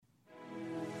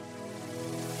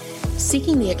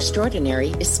Seeking the Extraordinary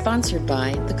is sponsored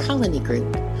by The Colony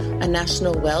Group, a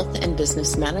national wealth and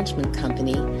business management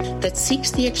company that seeks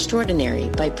the extraordinary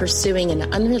by pursuing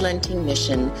an unrelenting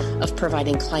mission of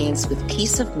providing clients with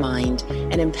peace of mind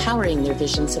and empowering their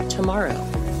visions of tomorrow.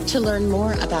 To learn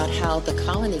more about how The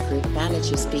Colony Group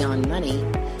manages beyond money,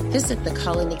 visit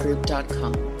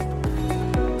thecolonygroup.com.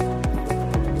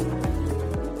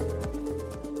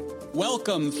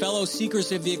 Welcome, fellow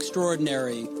seekers of the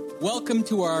extraordinary. Welcome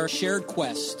to our shared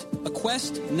quest. A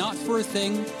quest not for a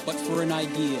thing, but for an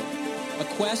ideal. A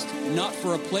quest not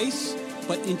for a place,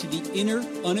 but into the inner,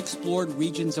 unexplored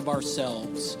regions of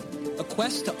ourselves. A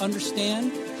quest to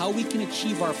understand how we can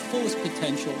achieve our fullest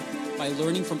potential by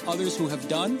learning from others who have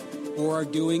done or are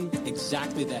doing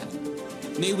exactly that.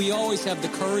 May we always have the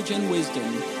courage and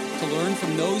wisdom to learn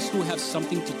from those who have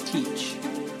something to teach.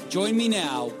 Join me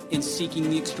now in Seeking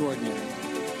the Extraordinary.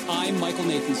 I'm Michael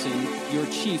Nathanson, your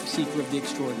Chief Seeker of the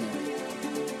Extraordinary.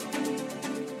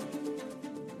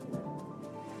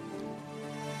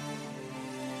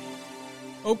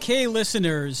 Okay,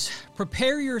 listeners,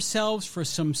 prepare yourselves for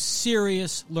some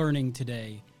serious learning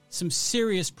today, some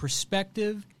serious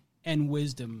perspective and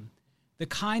wisdom, the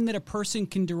kind that a person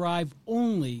can derive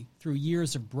only through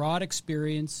years of broad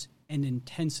experience and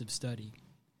intensive study.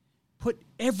 Put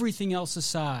everything else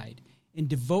aside and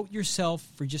devote yourself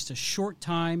for just a short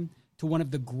time to one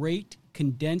of the great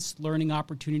condensed learning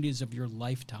opportunities of your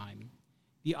lifetime.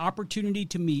 The opportunity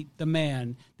to meet the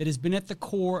man that has been at the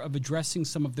core of addressing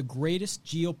some of the greatest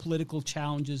geopolitical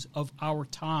challenges of our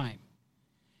time.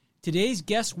 Today's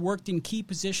guest worked in key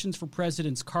positions for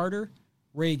Presidents Carter,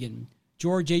 Reagan,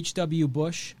 George H.W.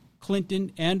 Bush,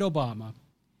 Clinton, and Obama.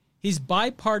 His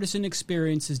bipartisan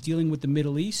experiences dealing with the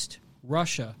Middle East,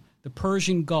 Russia, the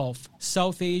Persian Gulf,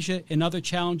 South Asia, and other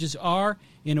challenges are,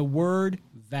 in a word,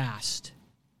 vast.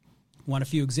 Want a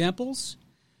few examples?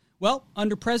 Well,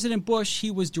 under President Bush,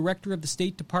 he was director of the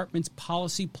State Department's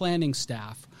policy planning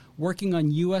staff, working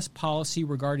on U.S. policy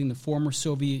regarding the former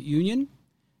Soviet Union,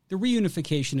 the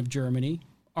reunification of Germany,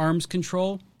 arms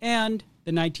control, and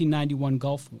the 1991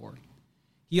 Gulf War.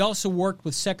 He also worked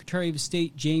with Secretary of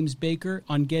State James Baker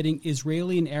on getting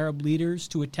Israeli and Arab leaders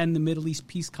to attend the Middle East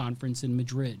Peace Conference in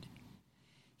Madrid.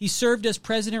 He served as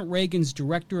President Reagan's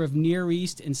Director of Near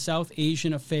East and South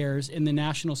Asian Affairs in the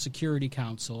National Security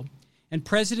Council, and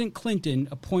President Clinton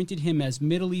appointed him as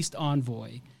Middle East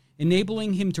envoy,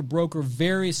 enabling him to broker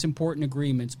various important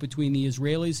agreements between the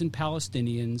Israelis and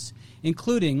Palestinians,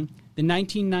 including the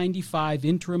 1995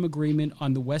 Interim Agreement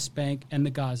on the West Bank and the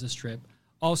Gaza Strip,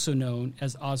 also known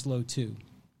as Oslo II.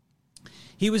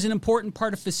 He was an important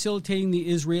part of facilitating the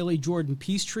Israeli-Jordan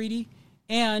peace treaty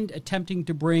and attempting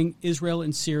to bring Israel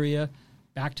and Syria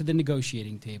back to the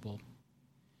negotiating table.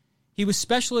 He was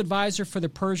special advisor for the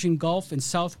Persian Gulf and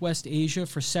Southwest Asia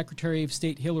for Secretary of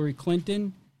State Hillary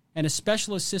Clinton, and a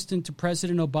special assistant to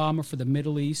President Obama for the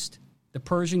Middle East, the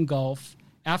Persian Gulf,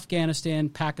 Afghanistan,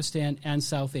 Pakistan, and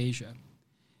South Asia.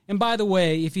 And by the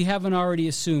way, if you haven't already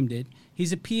assumed it,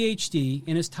 he's a PhD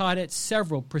and has taught at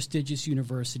several prestigious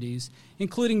universities,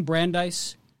 including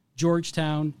Brandeis,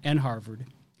 Georgetown, and Harvard.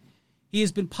 He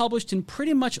has been published in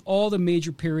pretty much all the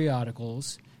major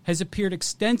periodicals, has appeared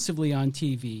extensively on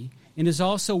TV, and is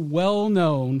also well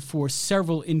known for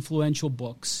several influential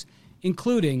books,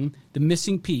 including The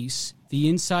Missing Piece, the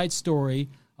inside story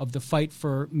of the fight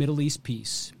for Middle East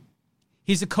peace.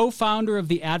 He's a co-founder of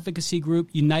the advocacy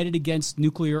group United Against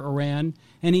Nuclear Iran,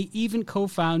 and he even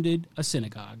co-founded a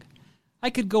synagogue. I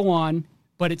could go on,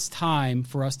 but it's time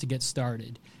for us to get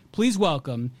started. Please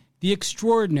welcome the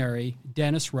extraordinary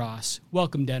Dennis Ross.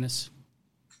 Welcome, Dennis.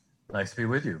 Nice to be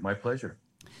with you. My pleasure.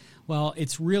 Well,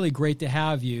 it's really great to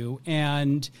have you,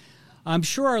 and I'm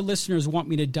sure our listeners want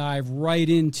me to dive right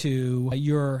into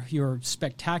your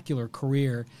spectacular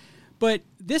career. But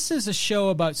this is a show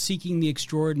about seeking the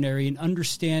extraordinary and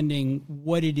understanding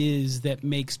what it is that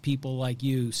makes people like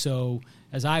you so,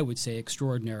 as I would say,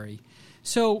 extraordinary.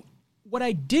 So what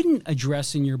I didn't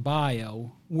address in your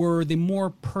bio were the more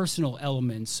personal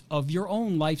elements of your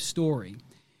own life story.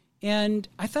 And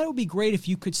I thought it would be great if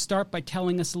you could start by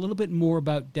telling us a little bit more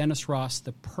about Dennis Ross,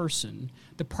 the person,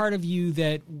 the part of you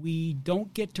that we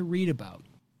don't get to read about.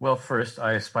 Well, first,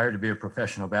 I aspired to be a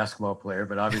professional basketball player,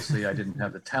 but obviously I didn't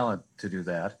have the talent to do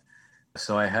that.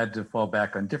 So I had to fall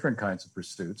back on different kinds of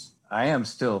pursuits. I am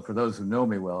still, for those who know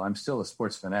me well, I'm still a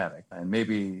sports fanatic. And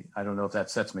maybe, I don't know if that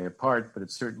sets me apart, but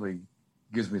it certainly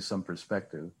gives me some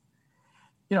perspective.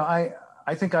 You know,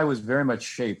 I think I was very much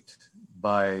shaped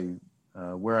by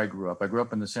where I grew up. I grew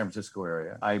up in the San Francisco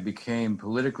area. I became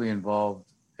politically involved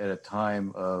at a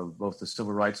time of both the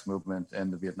civil rights movement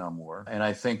and the Vietnam War. And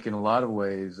I think in a lot of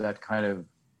ways that kind of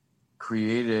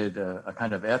created a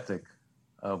kind of ethic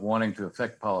of wanting to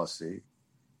affect policy.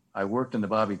 I worked in the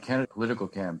Bobby Kennedy political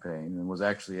campaign and was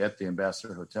actually at the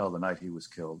Ambassador Hotel the night he was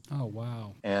killed. Oh,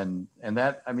 wow. And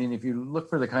that, I mean, if you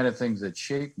look for the kind of things that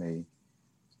shaped me,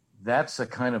 that's a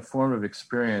kind of formative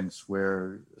experience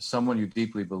where someone you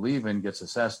deeply believe in gets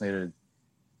assassinated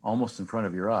almost in front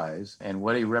of your eyes. And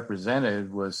what he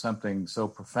represented was something so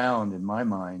profound in my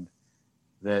mind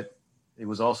that it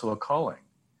was also a calling,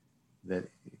 that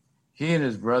he and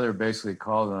his brother basically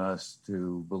called on us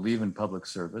to believe in public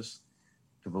service,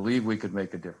 to believe we could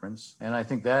make a difference. And I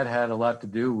think that had a lot to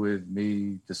do with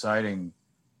me deciding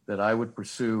that I would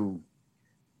pursue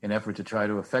an effort to try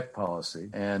to affect policy.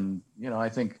 And, you know, I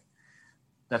think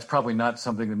that's probably not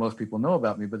something that most people know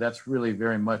about me, but that's really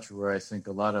very much where I think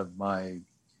a lot of my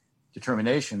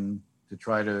determination to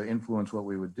try to influence what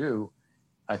we would do,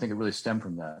 I think it really stemmed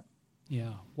from that.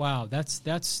 Yeah. Wow. That's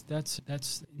an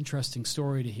interesting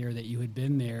story to hear that you had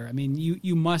been there. I mean,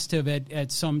 you must have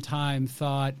at some time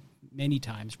thought, many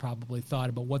times probably thought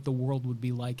about what the world would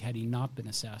be like had he not been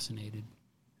assassinated.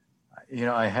 You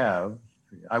know, I have.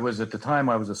 I was, at the time,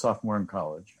 I was a sophomore in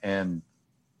college and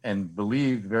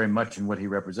believed very much in what he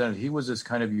represented. He was this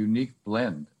kind of unique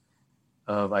blend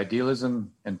of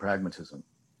idealism and pragmatism.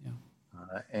 Yeah.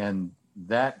 And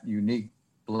that unique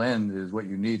blend is what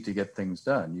you need to get things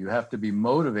done. You have to be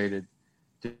motivated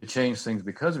to change things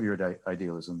because of your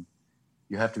idealism.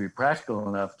 You have to be practical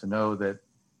enough to know that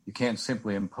you can't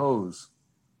simply impose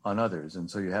on others. And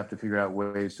so you have to figure out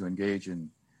ways to engage in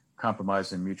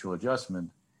compromise and mutual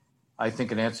adjustment. I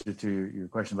think in answer to your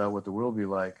question about what the world would be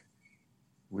like,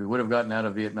 we would have gotten out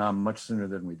of Vietnam much sooner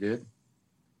than we did.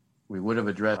 We would have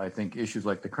addressed, I think, issues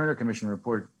like the Kerner Commission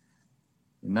report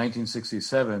in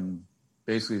 1967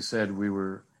 basically said we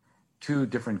were two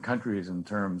different countries in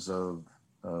terms of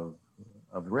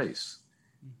race.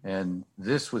 And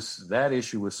that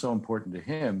issue was so important to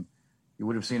him, you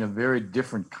would have seen a very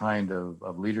different kind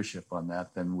of leadership on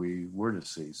that than we were to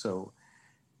see. So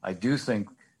I do think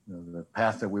the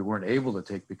path that we weren't able to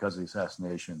take because of the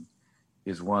assassination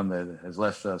is one that has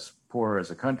left us poorer as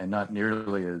a country and not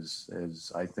nearly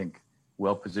as I think,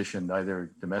 well-positioned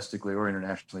either domestically or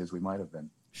internationally as we might have been.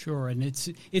 Sure, and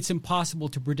it's impossible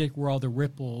to predict where all the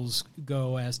ripples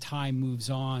go as time moves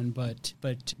on, but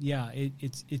yeah,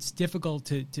 it's difficult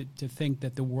to think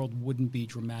that the world wouldn't be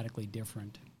dramatically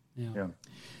different. Yeah.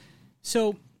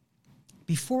 So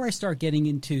before I start getting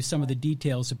into some of the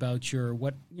details about your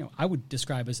what I would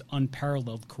describe as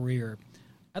unparalleled career,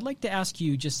 I'd like to ask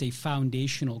you just a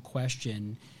foundational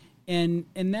question, and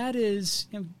that is,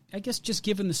 I guess just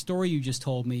given the story you just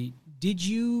told me, did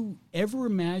you ever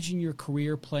imagine your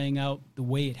career playing out the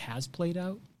way it has played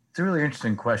out? It's a really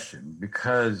interesting question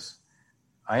because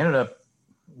I ended up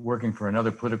working for another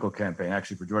political campaign,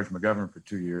 actually for George McGovern for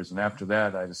 2 years. And after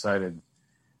that, I decided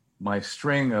my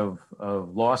string of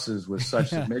losses was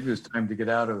such that maybe it was time to get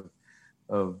out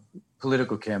of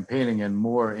political campaigning and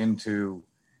more into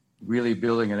really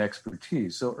building an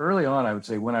expertise. So early on, I would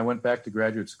say when I went back to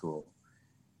graduate school,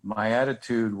 my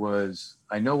attitude was,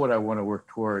 I know what I want to work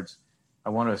towards. I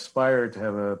want to aspire to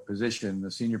have a position, a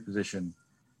senior position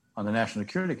on the National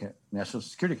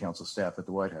Security Council staff at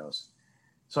the White House.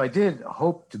 So I did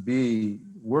hope to be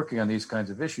working on these kinds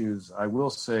of issues. I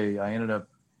will say I ended up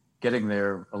getting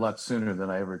there a lot sooner than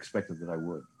I ever expected that I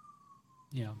would.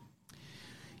 Yeah.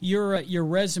 Your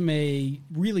resume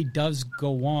really does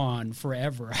go on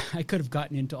forever. I could have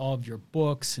gotten into all of your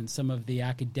books and some of the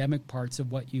academic parts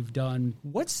of what you've done.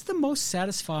 What's the most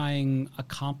satisfying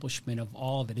accomplishment of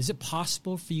all of it? Is it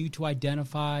possible for you to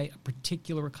identify a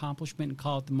particular accomplishment and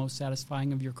call it the most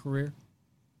satisfying of your career?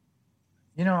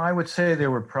 I would say there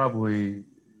were probably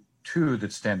two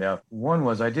that stand out. One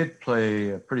was I did play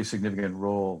a pretty significant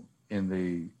role in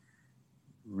the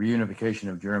reunification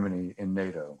of Germany in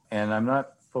NATO. And I'm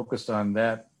not focused on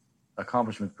that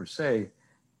accomplishment per se,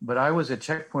 but I was at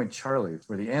Checkpoint Charlie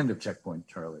for the end of Checkpoint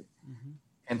Charlie. Mm-hmm.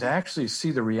 And to actually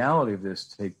see the reality of this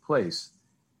take place,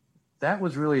 that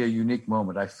was really a unique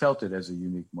moment. I felt it as a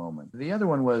unique moment. The other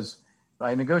one was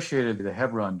I negotiated the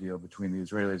Hebron deal between the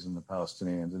Israelis and the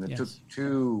Palestinians, and it took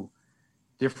two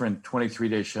different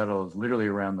 23-day shuttles literally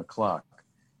around the clock.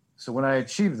 So when I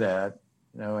achieved that,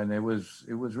 and it was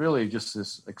really just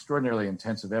this extraordinarily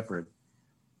intensive effort,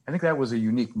 I think that was a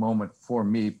unique moment for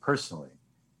me personally,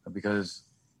 because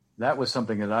that was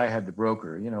something that I had to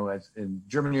broker. As in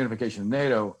German unification of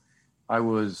NATO, I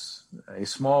was a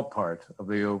small part of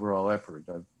the overall effort.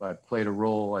 I played a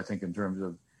role, I think, in terms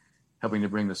of helping to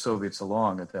bring the Soviets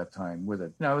along at that time with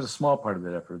it. I was a small part of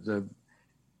that effort.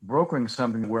 Brokering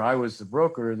something where I was the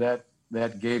broker,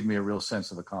 that gave me a real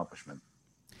sense of accomplishment.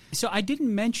 So I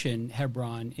didn't mention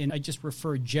Hebron, and I just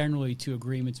referred generally to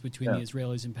agreements between the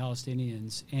Israelis and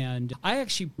Palestinians. And I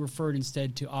actually referred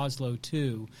instead to Oslo,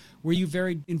 too. Were you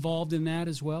very involved in that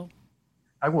as well?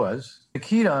 I was. The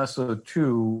key to Oslo,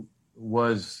 too,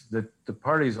 was that the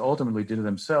parties ultimately did it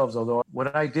themselves, although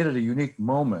what I did at a unique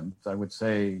moment, I would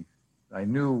say I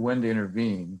knew when to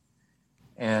intervene.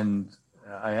 And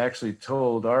I actually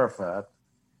told Arafat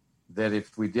that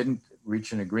if we didn't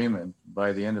reach an agreement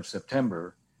by the end of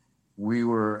September, we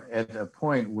were at a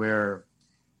point where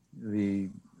the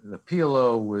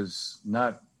PLO was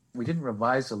not, we didn't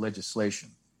revise the legislation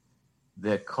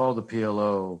that called the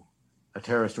PLO a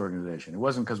terrorist organization. It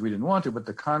wasn't because we didn't want to, but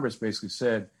the Congress basically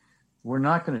said, we're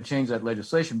not going to change that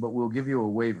legislation, but we'll give you a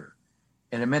waiver.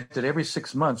 And it meant that every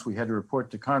 6 months we had to report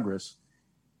to Congress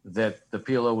that the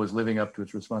PLO was living up to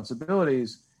its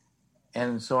responsibilities.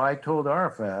 And so I told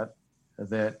Arafat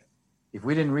that if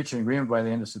we didn't reach an agreement by the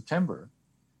end of September,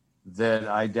 that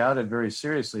I doubted very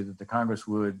seriously that the Congress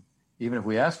would, even if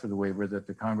we asked for the waiver, that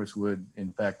the Congress would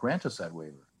in fact grant us that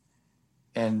waiver.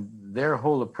 And their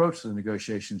whole approach to the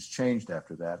negotiations changed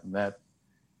after that. And that,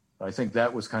 I think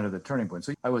that was kind of the turning point.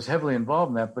 So I was heavily involved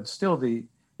in that, but still the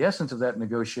essence of that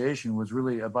negotiation was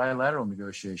really a bilateral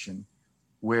negotiation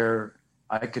where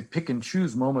I could pick and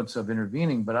choose moments of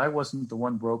intervening, but I wasn't the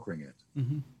one brokering it.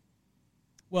 Mm-hmm.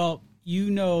 Well, you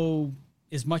know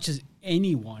as much as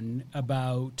anyone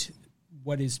about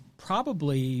what is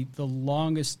probably the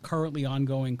longest currently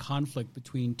ongoing conflict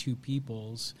between two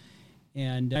peoples.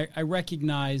 And I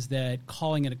recognize that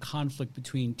calling it a conflict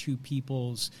between two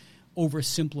peoples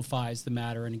oversimplifies the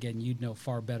matter. And again, you'd know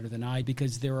far better than I,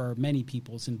 because there are many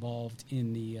peoples involved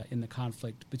in the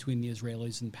conflict between the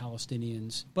Israelis and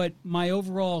Palestinians. But my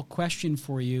overall question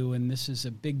for you, and this is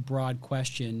a big, broad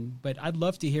question, but I'd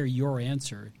love to hear your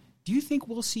answer. Do you think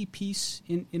we'll see peace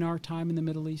in our time in the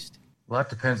Middle East? Well, that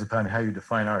depends upon how you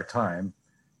define our time.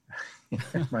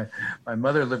 My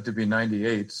mother lived to be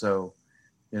 98, so,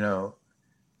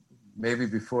 maybe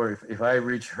before, if I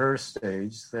reach her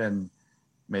stage, then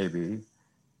maybe.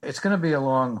 It's going to be a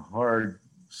long, hard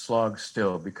slog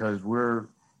still, because we're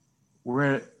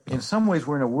in some ways,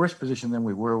 we're in a worse position than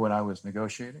we were when I was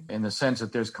negotiating, in the sense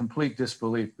that there's complete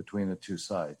disbelief between the two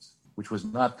sides, which was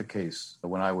not the case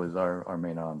when I was our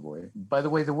main envoy. By the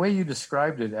way you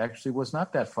described it actually was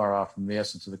not that far off from the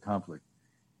essence of the conflict.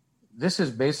 This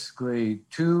is basically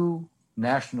two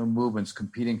national movements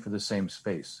competing for the same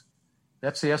space.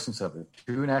 That's the essence of it.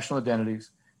 Two national identities,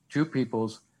 two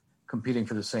peoples competing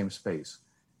for the same space.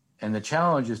 And the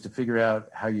challenge is to figure out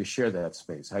how you share that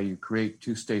space, how you create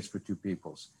two states for two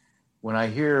peoples. When I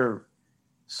hear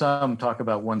some talk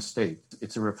about one state,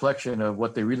 it's a reflection of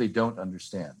what they really don't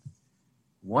understand.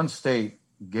 One state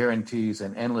guarantees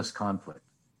an endless conflict.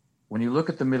 When you look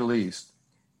at the Middle East,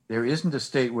 there isn't a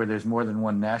state where there's more than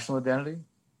one national identity,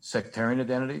 sectarian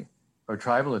identity, or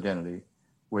tribal identity,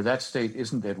 where that state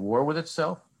isn't at war with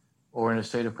itself or in a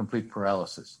state of complete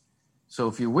paralysis. So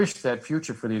if you wish that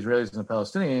future for the Israelis and the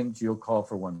Palestinians, you'll call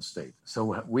for one state.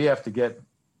 So we have to get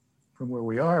from where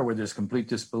we are, where there's complete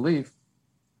disbelief,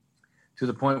 to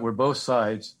the point where both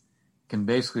sides can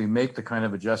basically make the kind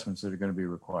of adjustments that are going to be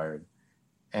required.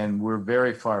 And we're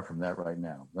very far from that right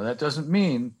now. Now, that doesn't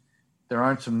mean there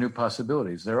aren't some new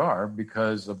possibilities. There are,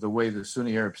 because of the way the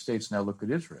Sunni Arab states now look at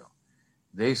Israel.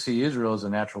 They see Israel as a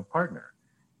natural partner.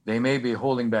 They may be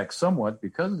holding back somewhat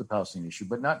because of the Palestinian issue,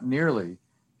 but not nearly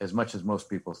as much as most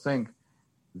people think.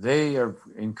 They are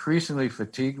increasingly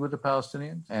fatigued with the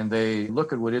Palestinians, and they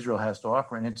look at what Israel has to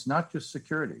offer, and it's not just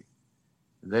security.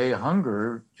 They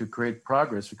hunger to create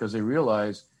progress because they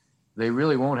realize they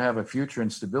really won't have a future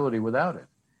and stability without it.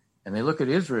 And they look at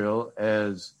Israel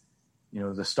as,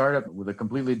 the startup with a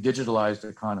completely digitalized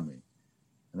economy.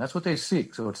 And that's what they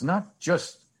seek. So it's not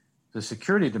just the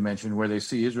security dimension where they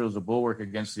see Israel as a bulwark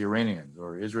against the Iranians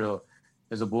or Israel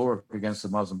as a bulwark against the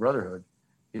Muslim Brotherhood.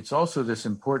 It's also this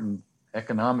important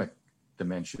economic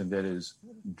dimension that is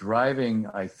driving,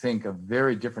 I think, a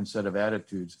very different set of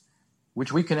attitudes,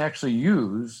 which we can actually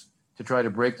use to try to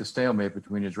break the stalemate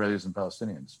between Israelis and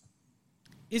Palestinians.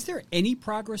 Is there any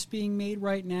progress being made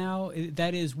right now?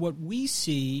 That is, what we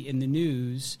see in the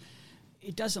news,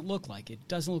 it doesn't look like it. It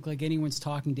doesn't look like anyone's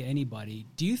talking to anybody.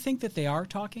 Do you think that they are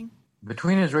talking?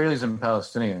 Between Israelis and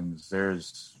Palestinians,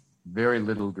 there's very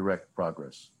little direct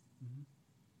progress.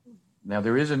 Mm-hmm. Now,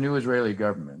 there is a new Israeli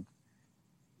government.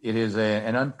 It is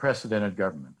an unprecedented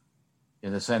government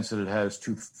in the sense that it has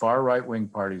two far right-wing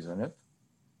parties in it.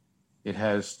 It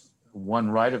has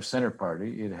one right-of-center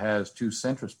party. It has two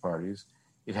centrist parties.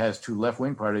 It has two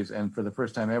left-wing parties. And for the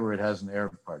first time ever, it has an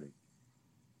Arab party.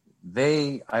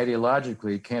 they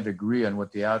ideologically can't agree on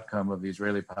what the outcome of the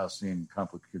Israeli-Palestinian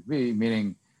conflict could be,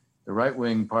 meaning the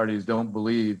right-wing parties don't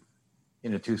believe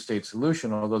in a two-state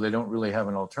solution, although they don't really have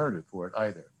an alternative for it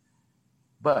either.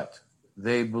 But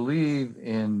they believe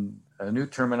in a new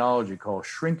terminology called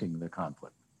shrinking the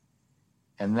conflict.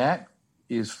 And that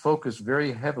is focused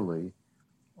very heavily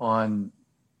on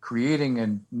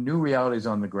creating new realities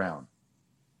on the ground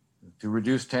to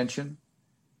reduce tension,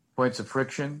 points of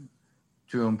friction,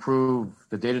 to improve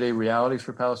the day-to-day realities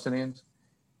for Palestinians.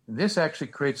 And this actually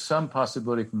creates some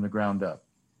possibility from the ground up.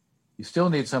 You still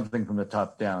need something from the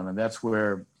top down, and that's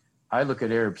where I look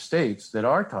at Arab states that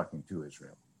are talking to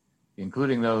Israel,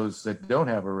 including those that don't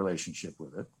have a relationship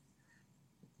with it.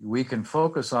 We can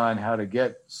focus on how to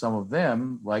get some of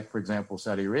them, like, for example,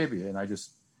 Saudi Arabia, and I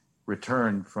just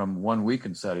returned from 1 week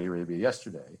in Saudi Arabia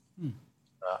yesterday.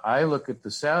 I look at the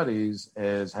Saudis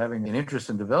as having an interest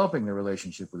in developing their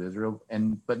relationship with Israel,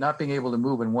 but not being able to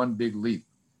move in one big leap.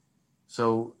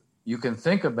 So you can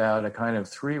think about a kind of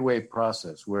three-way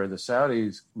process where the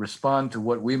Saudis respond to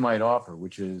what we might offer,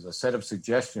 which is a set of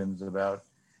suggestions about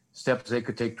steps they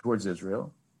could take towards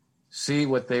Israel, see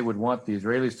what they would want the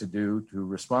Israelis to do to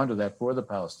respond to that for the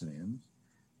Palestinians,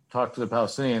 talk to the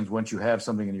Palestinians once you have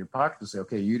something in your pocket to say,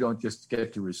 okay, you don't just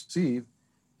get to receive.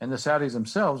 And the Saudis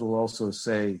themselves will also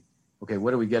say, okay,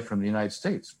 what do we get from the United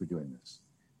States for doing this?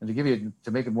 And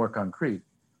to make it more concrete,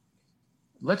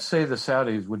 let's say the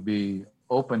Saudis would be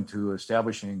open to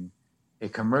establishing a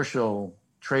commercial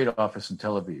trade office in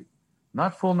Tel Aviv.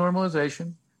 Not full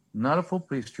normalization, not a full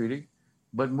peace treaty,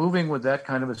 but moving with that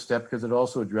kind of a step because it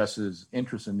also addresses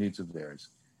interests and needs of theirs.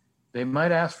 They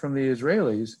might ask from the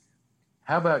Israelis,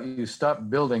 how about you stop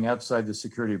building outside the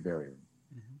security barrier?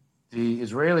 The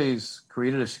Israelis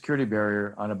created a security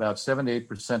barrier on about 7 to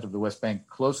 8% of the West Bank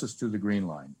closest to the Green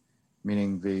Line,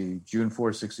 meaning the June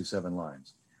 467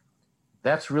 lines.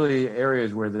 That's really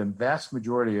areas where the vast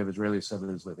majority of Israeli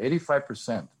settlers live.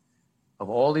 85% of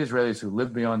all the Israelis who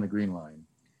live beyond the Green Line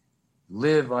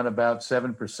live on about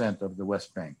 7% of the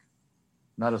West Bank.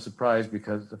 Not a surprise,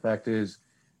 because the fact is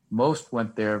most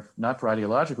went there not for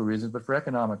ideological reasons, but for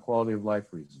economic quality of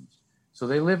life reasons. So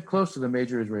they live close to the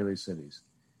major Israeli cities.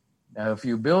 Now, if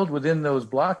you build within those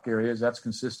block areas, that's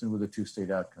consistent with a two-state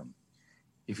outcome.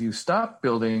 If you stop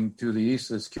building to the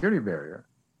east of the security barrier,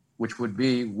 which would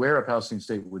be where a Palestinian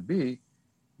state would be,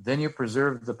 then you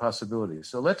preserve the possibility.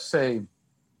 So let's say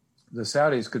the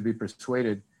Saudis could be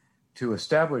persuaded to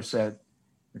establish that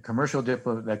commercial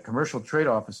trade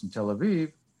office in Tel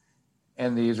Aviv,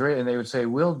 and they would say,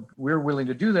 we're willing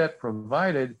to do that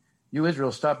provided you,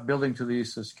 Israel, stop building to the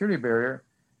east of the security barrier,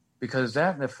 because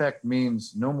that in effect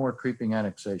means no more creeping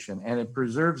annexation, and it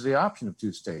preserves the option of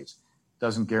two states.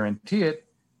 Doesn't guarantee it,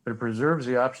 but it preserves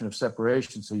the option of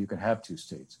separation so you can have two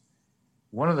states.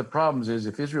 One of the problems is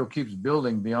if Israel keeps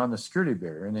building beyond the security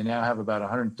barrier, and they now have about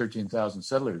 113,000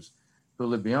 settlers who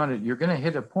live beyond it, you're going to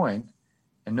hit a point,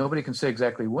 and nobody can say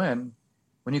exactly when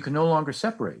you can no longer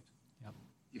separate. Yep.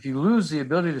 If you lose the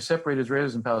ability to separate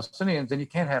Israelis and Palestinians, then you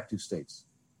can't have two states.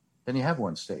 Then you have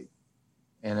one state.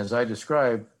 And as I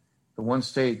described, the one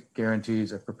state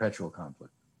guarantees a perpetual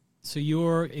conflict. So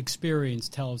your experience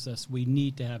tells us we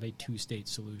need to have a two-state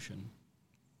solution.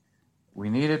 We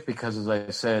need it because, as I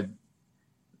said,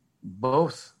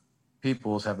 both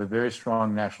peoples have a very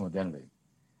strong national identity.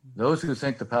 Those who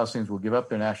think the Palestinians will give up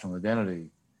their national identity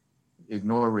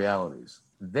ignore realities.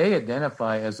 They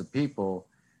identify as a people.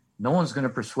 No one's going to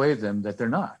persuade them that they're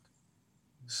not.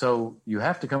 So you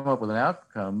have to come up with an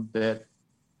outcome that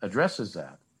addresses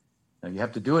that. Now, you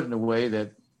have to do it in a way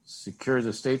that secures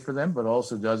a state for them, but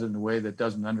also does it in a way that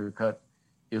doesn't undercut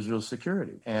Israel's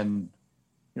security. And,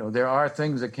 there are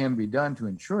things that can be done to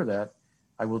ensure that.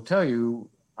 I will tell you,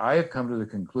 I have come to the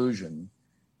conclusion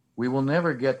we will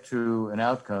never get to an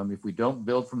outcome if we don't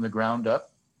build from the ground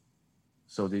up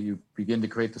so that you begin to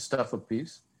create the stuff of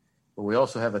peace. But we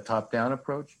also have a top-down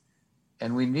approach.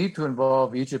 And we need to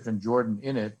involve Egypt and Jordan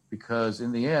in it because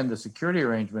in the end, the security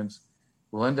arrangements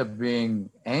will end up being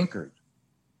anchored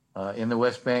in the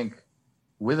West Bank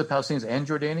with the Palestinians and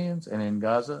Jordanians, and in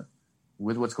Gaza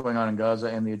with what's going on in Gaza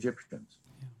and the Egyptians.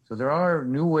 Yeah. So there are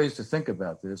new ways to think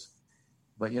about this.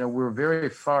 But, we're very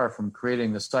far from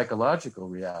creating the psychological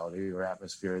reality or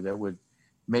atmosphere that would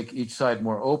make each side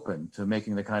more open to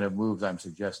making the kind of moves I'm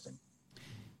suggesting.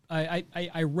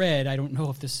 I read, I don't know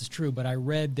if this is true, but I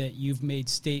read that you've made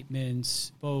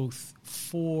statements both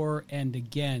for and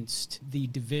against the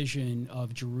division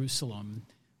of Jerusalem.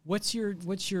 What's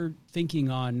your thinking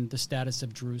on the status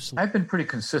of Jerusalem? I've been pretty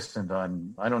consistent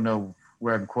on, I don't know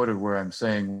where I'm quoted where I'm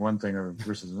saying one thing or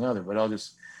versus another, but I'll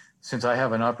just since I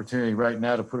have an opportunity right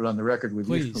now to put it on the record with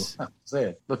Please. you, I'll say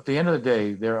it. Look, at the end of the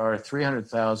day, there are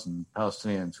 300,000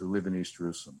 Palestinians who live in East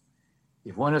Jerusalem.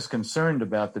 If one is concerned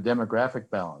about the demographic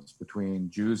balance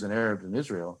between Jews and Arabs in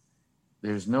Israel,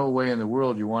 there's no way in the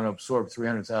world you want to absorb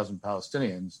 300,000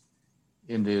 Palestinians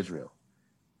into Israel.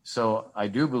 So I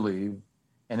do believe,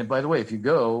 and by the way, if you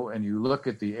go and you look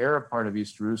at the Arab part of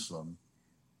East Jerusalem,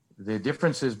 the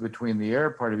differences between the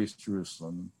Arab part of East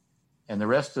Jerusalem and the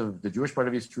rest of the Jewish part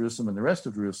of East Jerusalem and the rest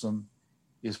of Jerusalem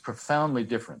is profoundly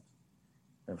different.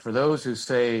 And for those who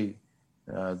say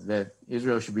that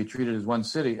Israel should be treated as one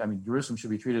city, I mean, Jerusalem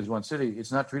should be treated as one city,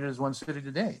 it's not treated as one city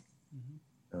today.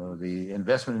 Mm-hmm. The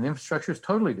investment in infrastructure is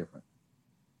totally different.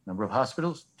 Number of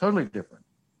hospitals, totally different.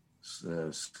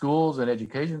 Schools and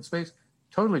education space,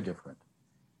 totally different.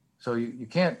 So you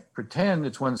can't pretend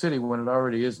it's one city when it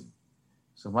already isn't.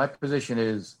 So my position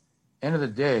is, end of the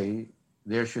day,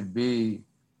 there should be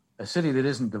a city that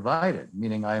isn't divided,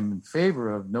 meaning I'm in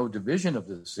favor of no division of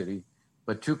the city,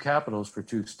 but two capitals for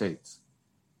two states.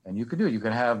 And you can do it. You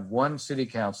can have one city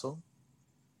council,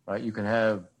 right? You can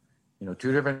have,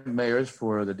 two different mayors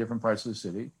for the different parts of the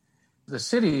city. The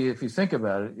city, if you think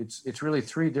about it, it's really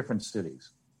three different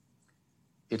cities.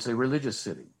 It's a religious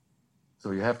city. So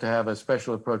you have to have a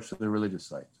special approach to the religious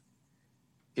sites.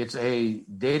 It's a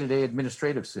day-to-day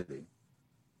administrative city.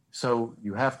 So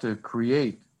you have to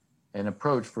create an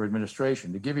approach for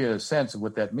administration. To give you a sense of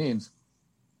what that means,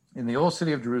 in the old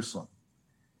city of Jerusalem,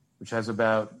 which has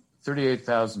about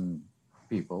 38,000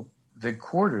 people, the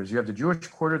quarters, you have the Jewish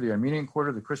quarter, the Armenian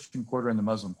quarter, the Christian quarter, and the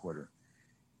Muslim quarter.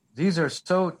 These are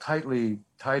so tightly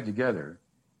tied together.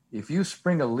 If you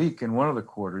spring a leak in one of the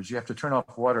quarters, you have to turn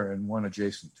off water in one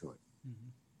adjacent to it. Mm-hmm.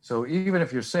 So even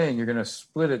if you're saying you're going to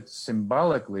split it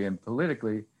symbolically and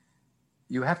politically,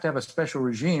 you have to have a special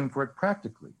regime for it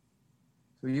practically.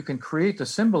 So you can create the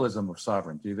symbolism of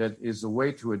sovereignty that is a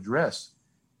way to address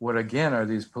what, again, are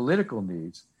these political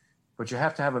needs, but you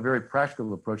have to have a very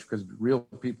practical approach because real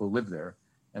people live there,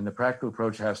 and the practical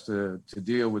approach has to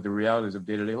deal with the realities of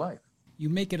day-to-day life. You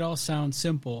make it all sound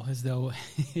simple, as though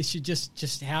it should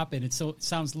just happen. It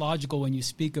sounds logical when you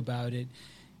speak about it.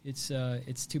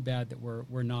 It's too bad that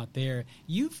we're not there.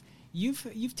 You've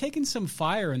taken some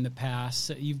fire in the past.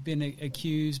 You've been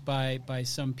accused by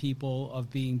some people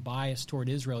of being biased toward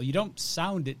Israel. You don't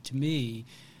sound it to me.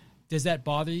 Does that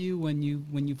bother you when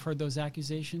you've heard those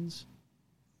accusations?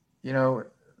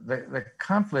 The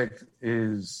conflict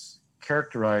is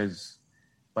characterized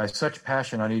by such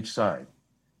passion on each side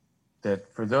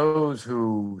that for those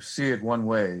who see it one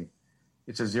way,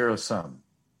 it's a zero sum.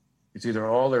 It's either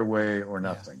all their way or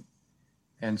nothing.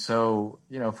 Yeah. And so,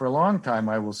 for a long time,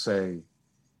 I will say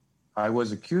I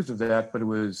was accused of that, but it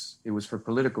was for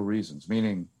political reasons,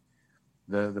 meaning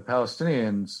the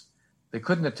Palestinians, they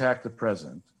couldn't attack the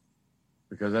president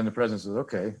because then the president says,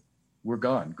 okay, we're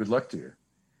gone. Good luck to you.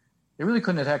 They really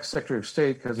couldn't attack Secretary of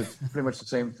State because it's pretty much the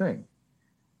same thing.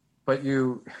 But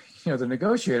the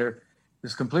negotiator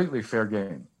is completely fair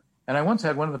game. And I once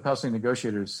had one of the Palestinian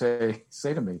negotiators say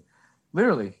to me,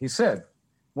 literally, he said,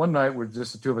 one night we're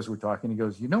just the two of us were talking. He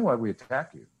goes, you know why we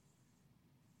attack you?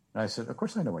 And I said, of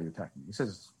course I know why you attack me. He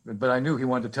says, but I knew he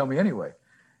wanted to tell me anyway.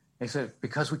 And he said,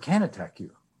 because we can attack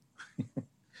you.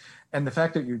 And the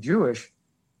fact that you're Jewish,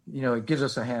 it gives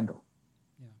us a handle.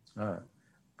 Yeah.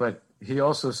 But he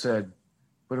also said,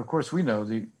 but of course we know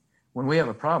when we have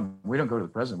a problem, we don't go to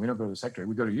the president, we don't go to the secretary,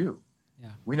 we go to you. Yeah.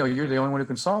 We know you're the only one who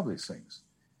can solve these things.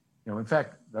 In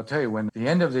fact, I'll tell you, when the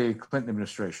end of the Clinton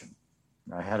administration,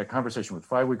 I had a conversation with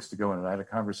 5 weeks to go, and I had a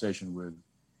conversation with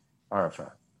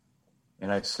Arafat.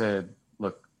 And I said,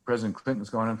 look, President Clinton's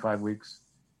gone in 5 weeks,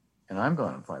 and I'm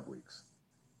gone in 5 weeks.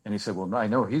 And he said, well, I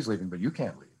know he's leaving, but you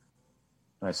can't leave.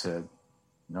 And I said,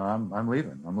 no, I'm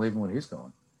leaving. I'm leaving when he's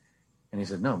going. And he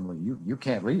said, no, you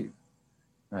can't leave.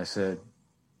 And I said,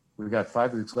 we've got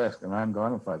 5 weeks left, and I'm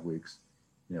gone in 5 weeks.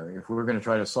 If we're going to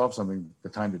try to solve something, the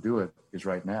time to do it is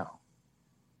right now.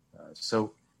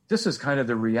 So this is kind of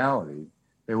the reality.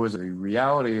 There was a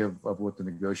reality of what the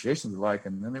negotiations were like,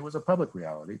 and then there was a public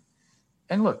reality.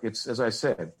 And look, it's, as I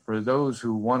said, for those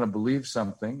who want to believe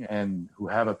something and who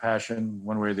have a passion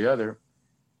one way or the other,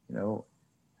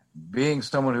 being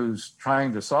someone who's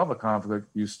trying to solve a conflict,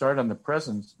 you start on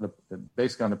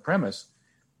basically on the premise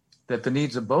that the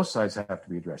needs of both sides have to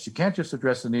be addressed. You can't just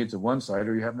address the needs of one side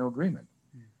or you have no agreement.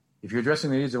 If you're addressing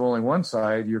the needs of only one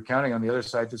side, you're counting on the other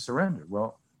side to surrender.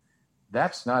 Well,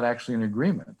 that's not actually an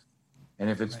agreement. And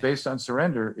if it's based on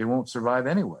surrender, it won't survive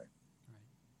anyway.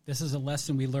 This is a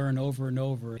lesson we learn over and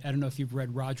over. I don't know if you've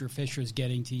read Roger Fisher's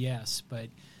Getting to Yes, but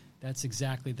That's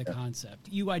exactly the concept.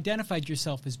 You identified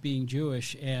yourself as being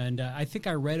Jewish, and I think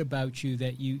I read about you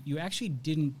that you actually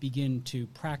didn't begin to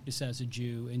practice as a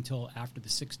Jew until after the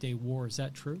Six-Day War. Is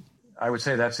that true? I would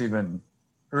say that's even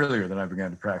earlier than I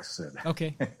began to practice it.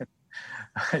 Okay.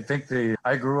 I think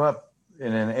I grew up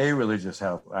in an a-religious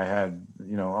house. I had,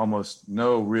 almost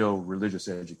no real religious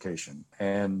education.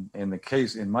 And in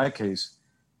my case,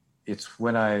 it's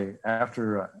when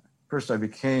first I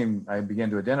began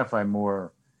to identify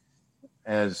more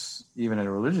as even in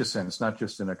a religious sense, not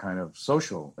just in a kind of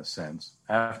social sense,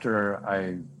 after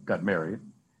I got married.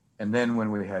 And then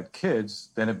when we had kids,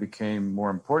 then it became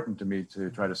more important to me to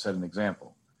try to set an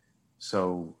example.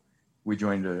 So we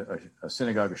joined a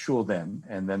synagogue, a shul then,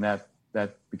 and then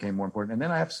that became more important. And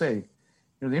then I have to say,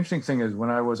 the interesting thing is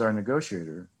when I was our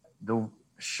negotiator, the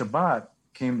Shabbat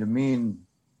came to mean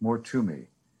more to me.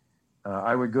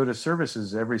 I would go to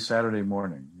services every Saturday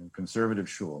morning, conservative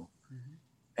shul.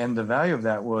 And the value of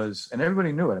that was, and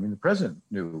everybody knew it. I mean, the president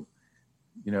knew,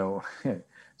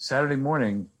 Saturday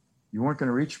morning, you weren't going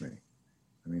to reach me.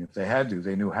 I mean, if they had to,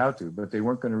 they knew how to, but they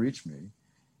weren't going to reach me.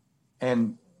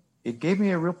 And it gave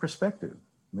me a real perspective.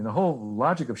 I mean, the whole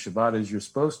logic of Shabbat is you're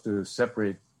supposed to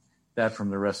separate that from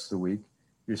the rest of the week.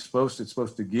 It's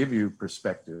supposed to give you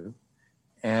perspective.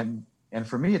 And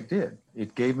for me, it did.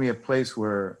 It gave me a place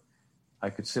where I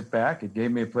could sit back. It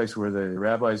gave me a place where the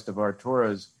rabbis of our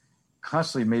Torahs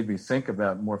constantly made me think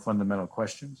about more fundamental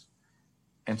questions.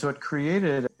 And so it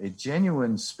created a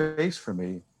genuine space for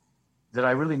me that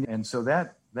I really, and so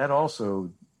that also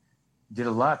did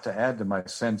a lot to add to my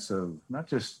sense of not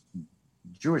just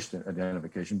Jewish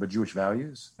identification, but Jewish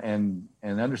values and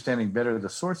understanding better the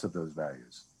source of those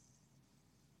values.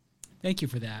 Thank you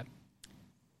for that.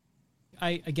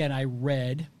 I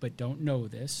read, but don't know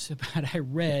this, but I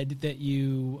read that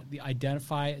you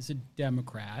identify as a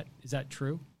Democrat. Is that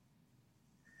true?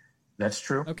 That's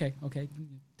true. Okay.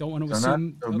 Don't want to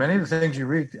assume. Many of the things you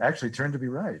read actually turn to be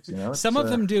right. Some of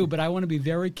them do, but I want to be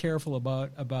very careful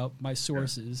about my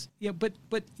sources. Yeah, but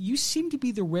you seem to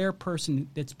be the rare person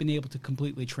that's been able to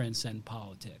completely transcend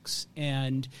politics.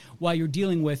 And while you're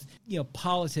dealing with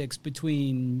politics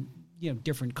between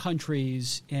different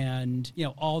countries and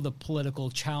all the political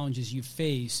challenges you've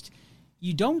faced,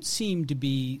 you don't seem to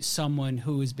be someone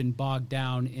who has been bogged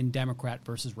down in Democrat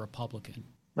versus Republican.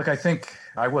 Look, I think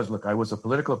I was a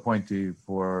political appointee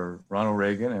for Ronald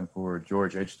Reagan and for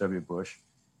George H.W. Bush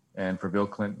and for Bill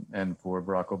Clinton and for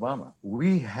Barack Obama.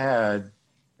 We had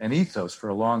an ethos for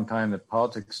a long time that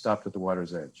politics stopped at the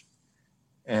water's edge.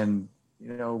 And,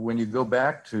 when you go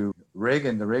back to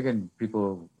Reagan, the Reagan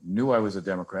people knew I was a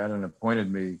Democrat and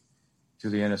appointed me to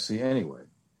the NSC anyway.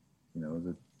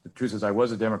 The truth is I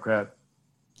was a Democrat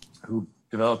who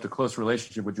developed a close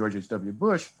relationship with George H.W.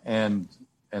 Bush. And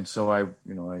so I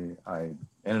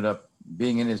ended up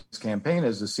being in his campaign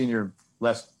as a senior,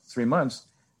 last 3 months,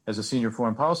 as a senior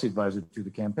foreign policy advisor to the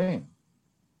campaign.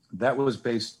 That was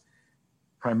based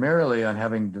primarily on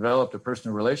having developed a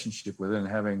personal relationship with him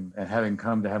and having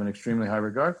come to have an extremely high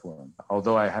regard for him.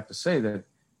 Although I have to say that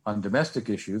on domestic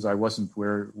issues, I wasn't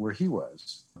where he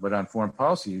was. But on foreign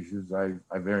policy issues, I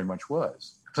very much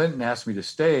was. Clinton asked me to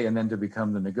stay and then to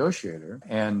become the negotiator.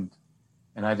 And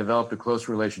I developed a close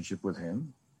relationship with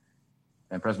him.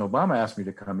 And President Obama asked me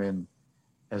to come in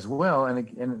as well.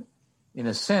 And in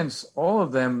a sense, all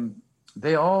of them,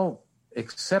 they all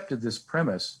accepted this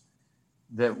premise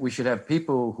that we should have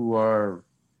people who are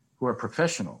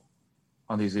professional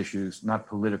on these issues, not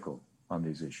political on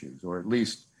these issues, or at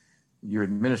least your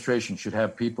administration should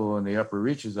have people in the upper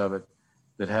reaches of it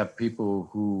that have people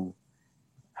who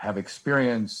have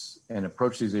experience and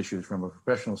approach these issues from a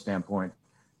professional standpoint,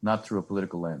 not through a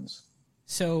political lens.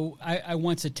 So I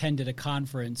once attended a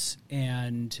conference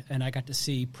and I got to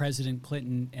see President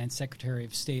Clinton and Secretary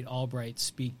of State Albright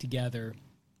speak together.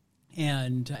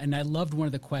 And I loved one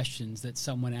of the questions that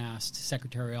someone asked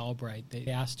Secretary Albright. They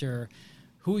asked her,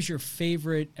 who is your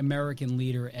favorite American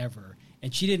leader ever?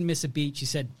 And she didn't miss a beat. She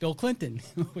said, Bill Clinton,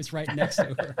 who was right next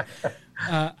to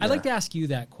her. I'd like to ask you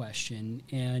that question,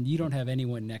 and you don't have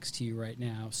anyone next to you right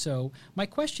now. So my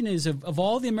question is, of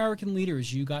all the American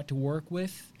leaders you got to work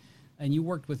with, and you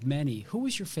worked with many, who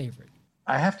was your favorite?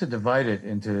 I have to divide it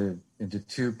into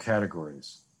two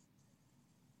categories.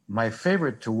 My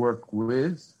favorite to work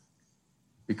with,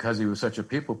 because he was such a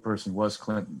people person, was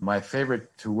Clinton. My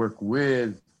favorite to work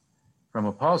with from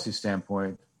a policy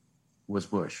standpoint was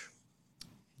Bush.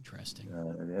 Interesting.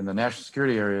 In the national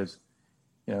security areas,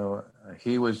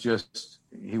 he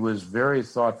was very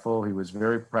thoughtful. He was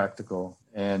very practical.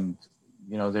 And,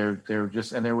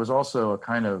 there was also a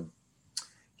kind of,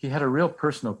 he had a real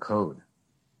personal code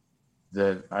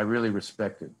that I really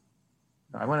respected.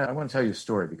 I want to tell you a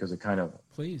story because it kind of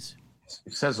Please.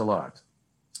 It says a lot.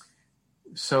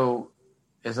 So,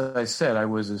 as I said, I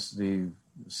was the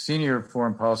senior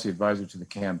foreign policy advisor to the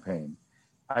campaign.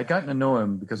 I got to know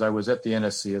him because I was at the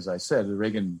NSC, as I said. The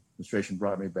Reagan administration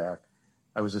brought me back.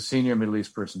 I was a senior Middle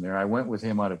East person there. I went with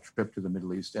him on a trip to the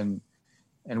Middle East, and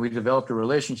we developed a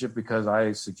relationship because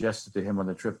I suggested to him on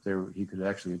the trip there he could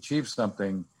actually achieve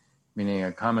something, meaning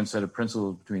a common set of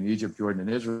principles between Egypt, Jordan, and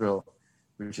Israel,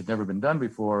 which had never been done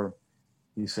before.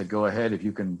 He said, go ahead, if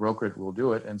you can broker it, we'll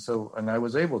do it. And I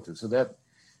was able to. So that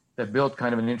built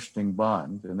kind of an interesting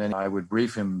bond. And then I would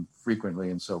brief him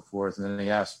frequently and so forth. And then he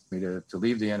asked me to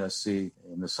leave the NSC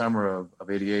in the summer of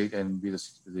 88 and be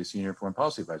the senior foreign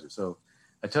policy advisor. So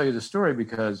I tell you the story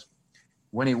because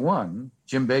when he won,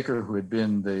 Jim Baker, who had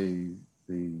been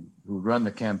who run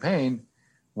the campaign,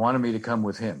 wanted me to come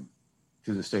with him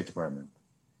to the State Department.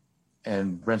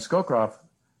 And Brent Scowcroft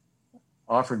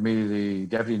offered me the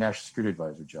Deputy National Security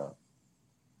Advisor job.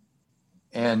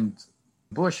 And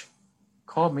Bush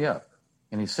called me up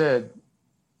and he said,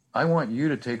 I want you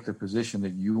to take the position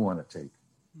that you want to take.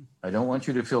 I don't want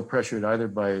you to feel pressured either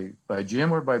by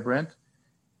Jim or by Brent.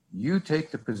 You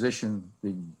take the position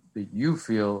that you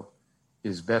feel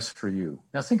is best for you.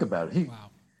 Now think about it.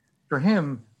 Wow. For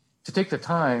him to take the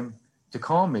time to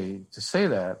call me to say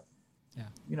that,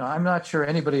 I'm not sure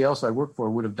anybody else I worked for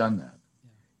would have done that.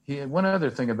 He had one other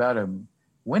thing about him.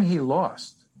 When he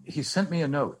lost, he sent me a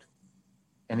note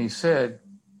and he said,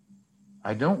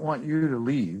 I don't want you to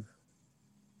leave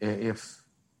if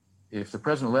the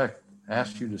president-elect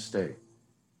asks you to stay.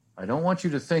 I don't want you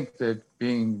to think that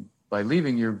by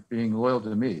leaving, you're being loyal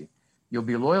to me. You'll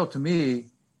be loyal to me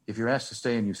if you're asked to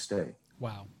stay and you stay.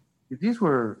 Wow. These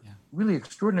were really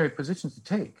extraordinary positions to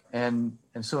take. And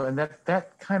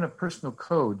that kind of personal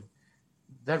code,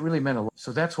 that really meant a lot.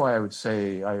 So that's why I would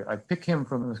say I pick him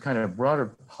from this kind of broader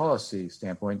policy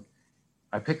standpoint.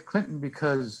 I picked Clinton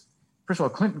because, first of all,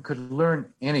 Clinton could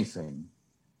learn anything.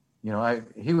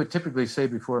 He would typically say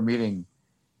before a meeting,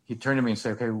 he'd turn to me and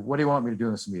say, okay, what do you want me to do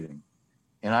in this meeting?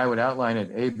 And I would outline it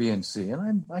A, B, and C.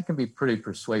 And I can be pretty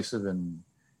persuasive, and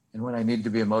when I need to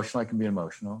be emotional, I can be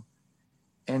emotional.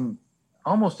 And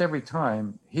almost every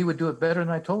time, he would do it better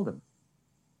than I told him,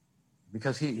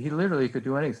 because he literally could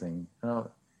do anything.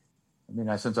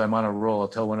 Since I'm on a roll, I'll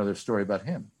tell one other story about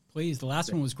him. Please, the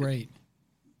last one was great.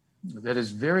 That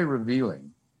is very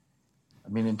revealing.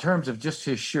 In terms of just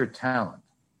his sheer talent.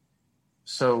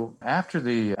 So after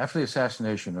the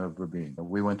assassination of Rabin,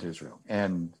 we went to Israel,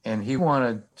 and he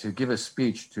wanted to give a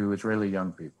speech to Israeli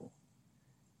young people.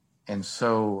 And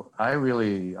so I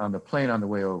really, on the plane on the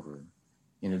way over,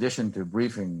 in addition to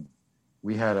briefing,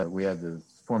 we had the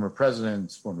former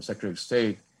presidents, former Secretary of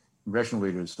State, congressional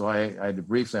leaders. So I had to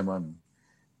brief them on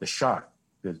the shock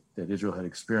that Israel had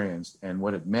experienced and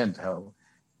what it meant, how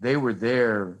they were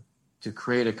there to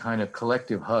create a kind of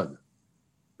collective hug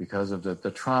because of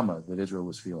the trauma that Israel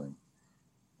was feeling.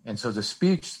 And so the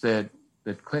speech that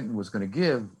Clinton was going to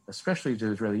give, especially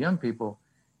to Israeli young people,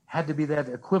 had to be that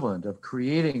equivalent of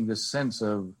creating this sense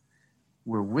of,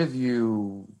 we're with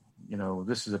you,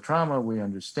 this is a trauma, we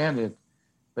understand it,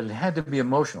 but it had to be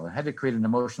emotional. It had to create an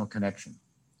emotional connection.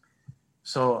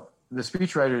 So the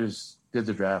speechwriters did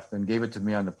the draft and gave it to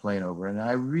me on the plane over, and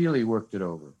I really worked it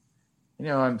over.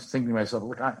 I'm thinking to myself,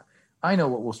 look, I know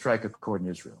what will strike a chord in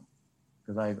Israel,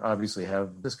 because I obviously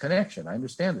have this connection. I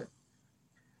understand it.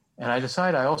 And I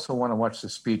decide I also want to watch the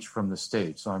speech from the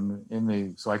stage. So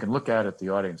so I can look out at the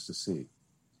audience to see.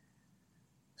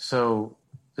 So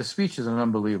the speech is an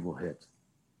unbelievable hit.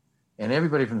 And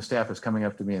everybody from the staff is coming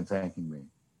up to me and thanking me.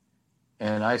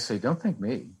 And I say, don't thank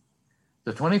me.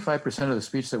 The 25% of the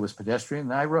speech that was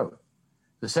pedestrian, I wrote.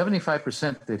 The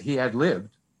 75% that he ad-libbed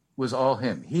was all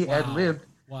him. He ad-libbed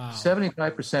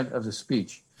 75% of the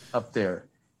speech up there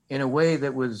in a way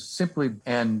that was simply,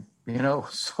 and,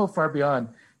 so far beyond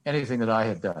anything that I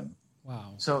had done.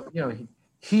 Wow. So,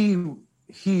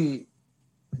 he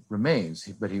remains,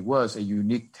 but he was a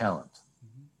unique talent.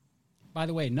 By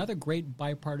the way, another great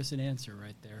bipartisan answer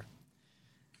right there.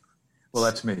 Well,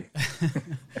 that's me.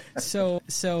 So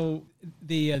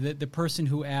the person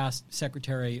who asked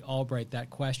Secretary Albright that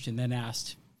question then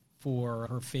asked for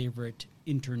her favorite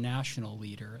international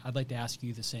leader. I'd like to ask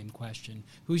you the same question.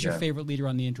 Who's your favorite leader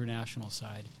on the international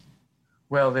side?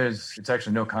 Well, it's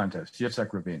actually no contest.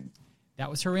 Yitzhak Rabin. That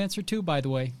was her answer too, by the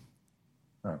way.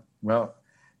 Oh, well,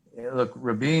 look,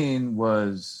 Rabin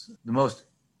was the most,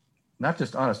 not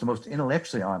just honest, the most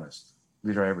intellectually honest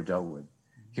leader I ever dealt with.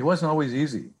 He wasn't always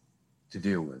easy to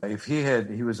deal with.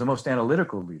 He was the most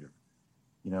analytical leader.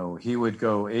 He would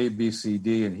go A, B, C,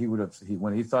 D, and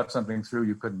when he thought something through,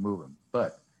 you couldn't move him.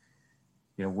 But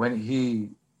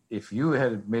if you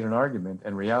had made an argument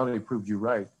and reality proved you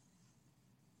right,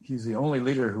 he's the only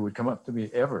leader who would come up to me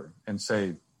ever and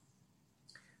say,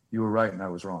 you were right and I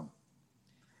was wrong.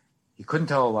 He couldn't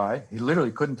tell a lie. He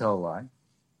literally couldn't tell a lie.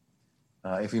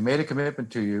 If he made a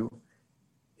commitment to you,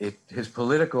 his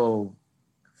political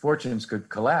fortunes could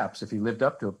collapse if he lived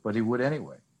up to it, but he would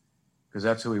anyway, because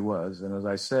that's who he was. And as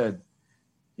I said,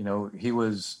 he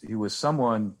was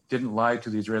someone didn't lie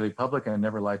to the Israeli public and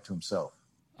never lied to himself.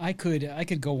 I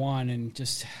could go on and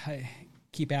just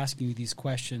keep asking you these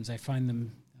questions. I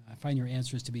find your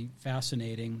answers to be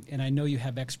fascinating, and I know you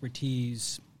have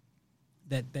expertise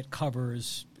that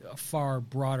covers a far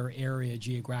broader area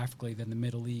geographically than the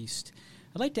Middle East.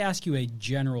 I'd like to ask you a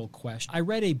general question. I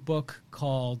read a book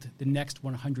called The Next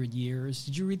 100 Years.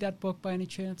 Did you read that book by any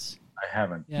chance? I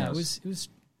haven't. Yeah, yes.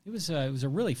 It was a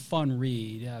really fun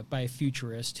read by a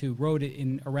futurist who wrote it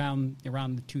in around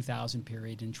the 2000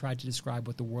 period and tried to describe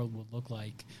what the world would look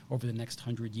like over the next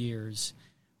 100 years.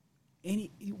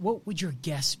 What would your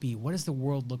guess be? What does the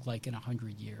world look like in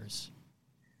 100 years?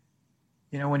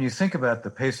 When you think about the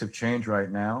pace of change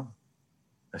right now,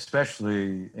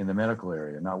 especially in the medical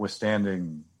area,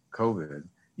 notwithstanding COVID,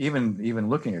 even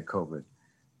looking at COVID,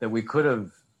 that we could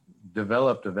have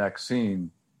developed a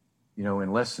vaccine,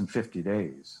 in less than 50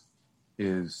 days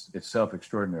is itself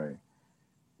extraordinary.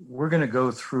 We're going to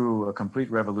go through a complete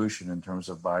revolution in terms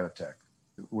of biotech.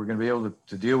 We're going to be able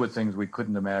to deal with things we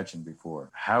couldn't imagine before.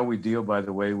 How we deal, by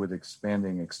the way, with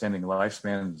extending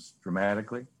lifespans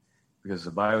dramatically, because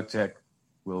the biotech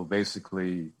will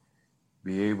basically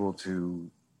be able to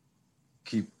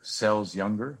keep cells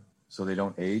younger so they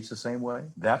don't age the same way.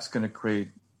 That's going to create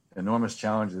enormous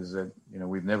challenges that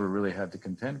we've never really had to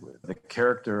contend with. The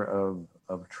character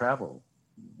of travel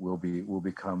will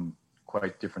become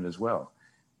quite different as well.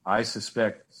 I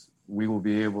suspect we will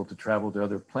be able to travel to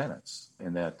other planets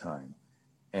in that time.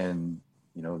 And,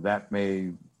 that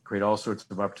may create all sorts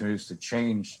of opportunities to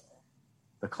change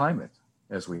the climate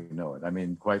as we know it. I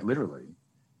mean, quite literally,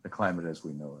 the climate as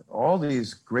we know it. All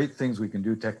these great things we can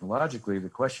do technologically, the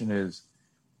question is,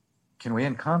 can we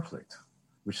end conflict,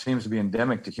 which seems to be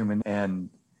endemic to human? And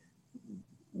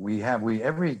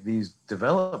these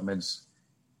developments,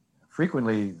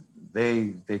 frequently,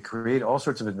 they create all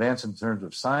sorts of advance in terms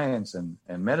of science and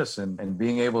medicine and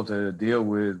being able to deal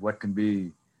with what can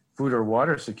be food or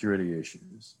water security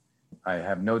issues. I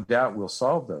have no doubt we'll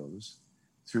solve those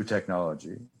through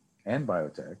technology and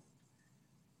biotech.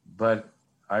 But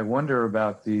I wonder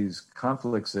about these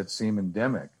conflicts that seem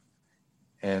endemic.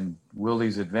 And will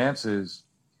these advances,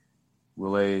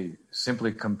 will they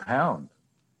simply compound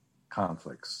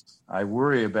conflicts? I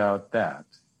worry about that,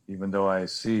 even though I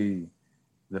see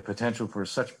the potential for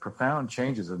such profound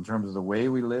changes in terms of the way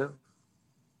we live,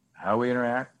 how we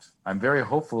interact. I'm very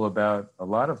hopeful about a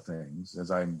lot of things,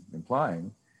 as I'm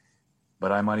implying,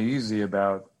 but I'm uneasy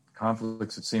about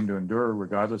conflicts that seem to endure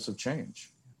regardless of change.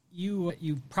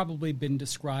 You've probably been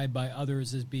described by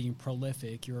others as being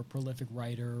prolific. You're a prolific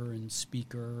writer and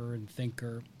speaker and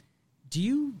thinker. Do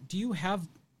you have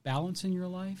balance in your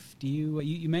life?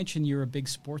 You mentioned you're a big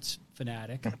sports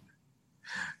fanatic.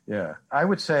 Yeah, I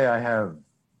would say I have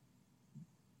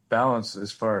balance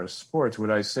as far as sports.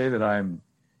 Would I say that I'm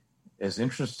as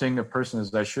interesting a person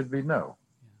as I should be? No.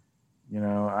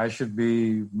 I should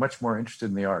be much more interested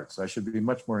in the arts. I should be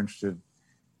much more interested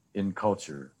in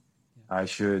culture. I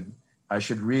should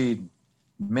read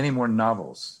many more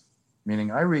novels, meaning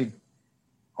I read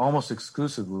almost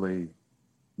exclusively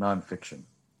nonfiction.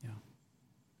 Yeah.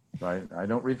 Right? I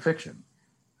don't read fiction.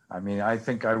 I mean, I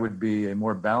think I would be a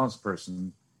more balanced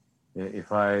person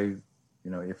if I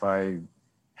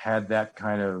had that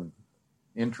kind of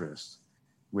interest,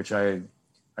 which I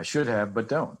should have, but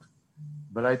don't.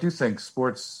 But I do think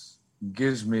sports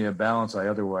gives me a balance I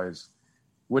otherwise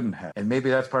wouldn't have. And maybe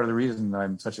that's part of the reason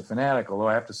I'm such a fanatic, although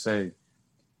I have to say,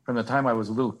 from the time I was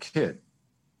a little kid,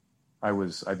 I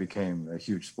became a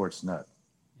huge sports nut.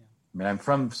 Yeah. I mean, I'm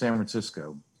from San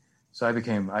Francisco, so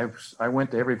I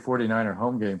went to every 49er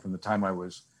home game from the time I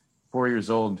was 4 years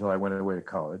old until I went away to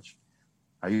college.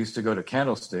 I used to go to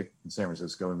Candlestick in San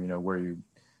Francisco, where you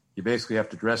basically have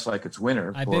to dress like it's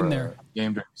winter I've for been a there.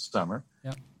 game during the summer.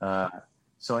 Yeah.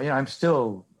 So I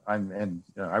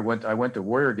went to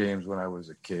Warrior games when I was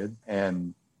a kid,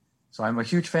 and so I'm a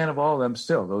huge fan of all of them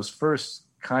still. Those first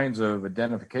kinds of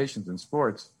identifications in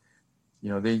sports,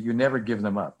 you never give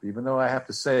them up. Even though I have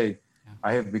to say,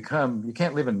 I have become, you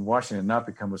can't live in Washington and not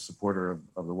become a supporter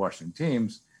of the Washington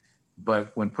teams,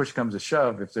 but when push comes to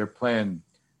shove, if they're playing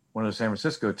one of the San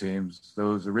Francisco teams,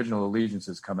 those original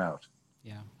allegiances come out.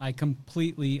 Yeah, I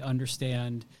completely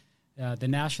understand The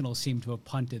Nationals seem to have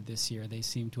punted this year. They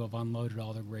seem to have unloaded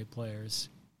all their great players.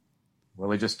 Well,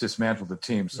 they just dismantled the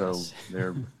team, so Yes.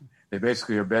 they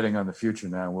basically are betting on the future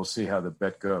now. We'll see how the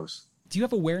bet goes. Do you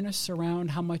have awareness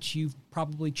around how much you've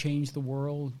probably changed the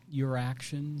world, your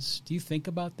actions? Do you think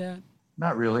about that?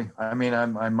 Not really. I mean,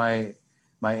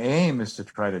 my aim is to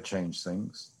try to change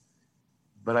things,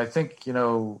 but I think,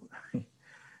 the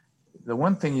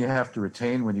one thing you have to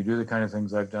retain when you do the kind of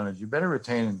things I've done is you better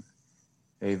retain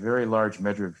a very large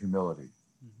measure of humility,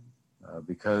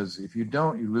 because if you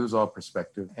don't, you lose all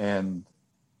perspective. And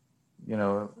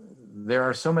there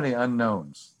are so many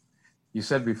unknowns. You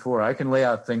said before, I can lay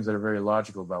out things that are very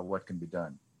logical about what can be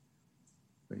done.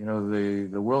 But,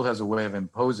 the world has a way of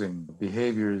imposing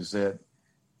behaviors that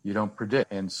you don't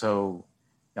predict. And so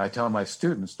I tell my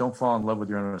students, don't fall in love with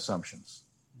your own assumptions,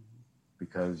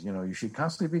 because, you should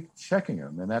constantly be checking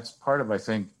them. And that's part of, I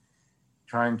think,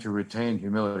 trying to retain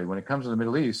humility. When it comes to the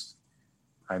Middle East,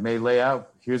 I may lay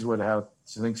out, here's how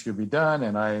things should be done,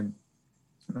 and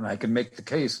I can make the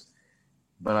case.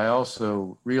 But I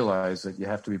also realize that you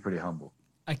have to be pretty humble.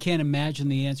 I can't imagine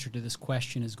the answer to this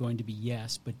question is going to be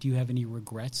yes, but do you have any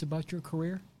regrets about your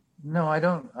career? No, I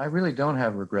don't. I really don't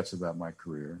have regrets about my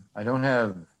career. I don't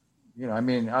have,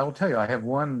 I will tell you, I have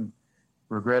one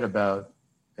regret about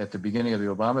at the beginning of the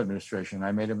Obama administration,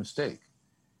 I made a mistake.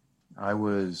 I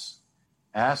was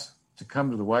asked to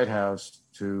come to the White House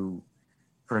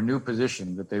for a new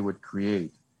position that they would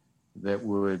create that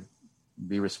would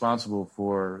be responsible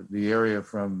for the area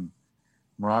from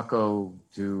Morocco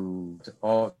through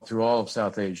all of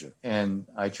South Asia. And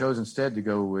I chose instead to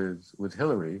go with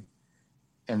Hillary.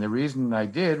 And the reason I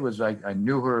did was I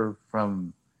knew her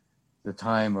from the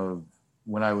time of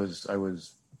when I was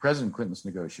President Clinton's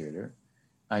negotiator.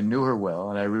 I knew her well,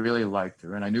 and I really liked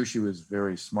her. And I knew she was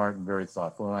very smart and very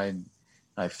thoughtful. And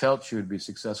I felt she would be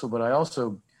successful. But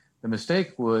the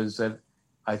mistake was that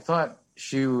I thought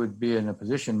she would be in a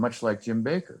position much like Jim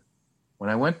Baker.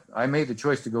 When I made the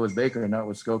choice to go with Baker and not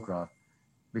with Scowcroft,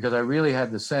 because I really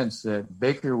had the sense that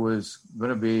Baker was going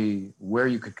to be where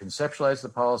you could conceptualize the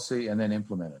policy and then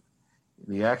implement it.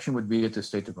 The action would be at the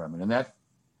State Department. And that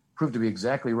proved to be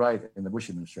exactly right in the Bush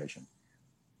administration.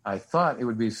 I thought it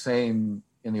would be the same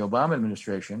in the Obama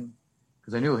administration,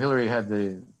 because I knew Hillary had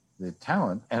the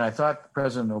talent, and I thought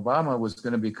President Obama was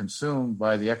going to be consumed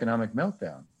by the economic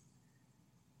meltdown.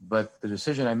 But the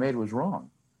decision I made was wrong,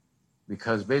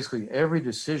 because basically every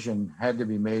decision had to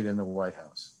be made in the White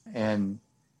House. And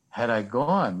had I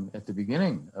gone at the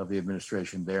beginning of the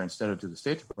administration there instead of to the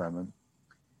State Department,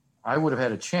 I would have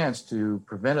had a chance to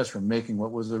prevent us from making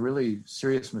what was a really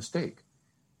serious mistake,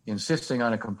 insisting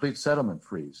on a complete settlement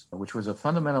freeze, which was a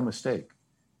fundamental mistake.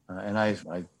 And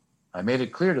I made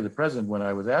it clear to the president when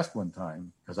I was asked one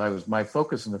time, because my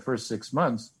focus in the first 6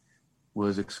 months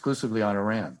was exclusively on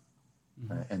Iran.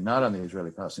 And not on the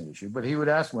Israeli-Palestinian issue. But he would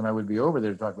ask, when I would be over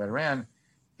there to talk about Iran,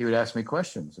 he would ask me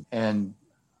questions. And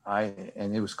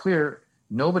it was clear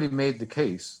nobody made the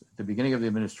case at the beginning of the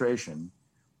administration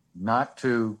not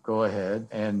to go ahead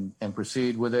and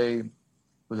proceed with a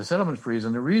settlement freeze.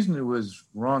 And the reason it was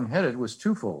wrong-headed was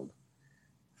twofold.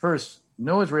 First,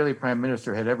 no Israeli prime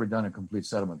minister had ever done a complete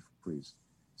settlement freeze.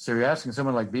 So you're asking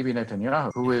someone like Bibi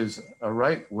Netanyahu, who is a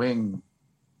right-wing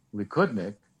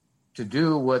Likudnik, to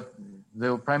do what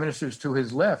the prime ministers to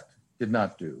his left did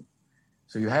not do.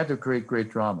 So you had to create great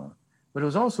drama. But it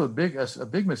was also a big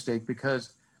mistake,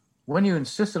 because when you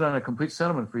insisted on a complete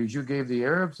settlement freeze, you gave the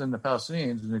Arabs and the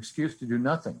Palestinians an excuse to do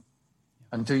nothing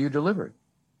until you delivered.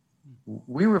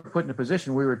 We were put in a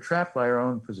position, we were trapped by our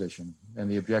own position and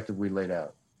the objective we laid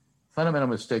out. Fundamental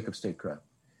mistake of statecraft.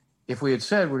 If we had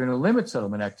said we're going to limit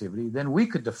settlement activity, then we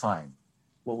could define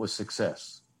what was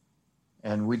success.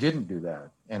 And we didn't do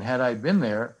that. And had I been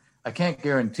there, I can't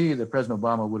guarantee that President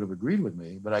Obama would have agreed with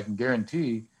me, but I can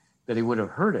guarantee that he would have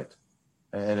heard it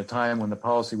at a time when the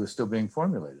policy was still being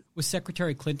formulated. Was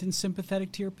Secretary Clinton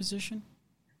sympathetic to your position?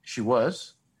 She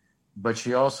was, but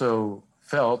she also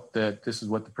felt that this is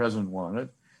what the president wanted.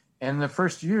 And the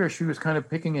first year, she was kind of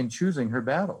picking and choosing her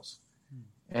battles.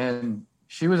 And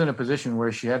she was in a position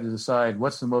where she had to decide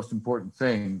what's the most important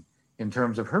thing in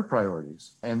terms of her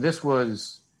priorities. And this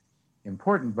was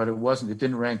important, but it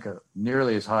didn't rank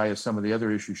nearly as high as some of the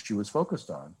other issues she was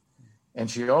focused on. And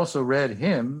she also read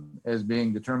him as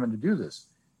being determined to do this,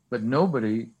 but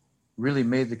nobody really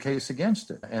made the case against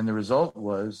it. And the result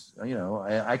was,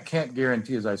 I can't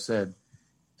guarantee, as I said,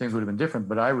 things would have been different,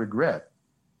 but I regret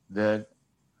that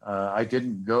I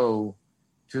didn't go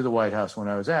to the White House when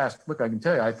I was asked. Look, I can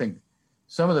tell you, I think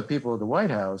some of the people at the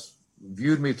White House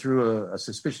viewed me through a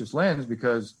suspicious lens,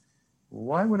 because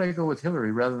why would I go with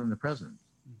Hillary rather than the president?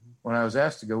 when I was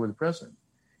asked to go with the president.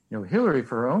 Hillary,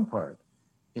 for her own part,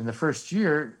 in the first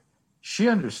year, she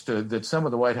understood that some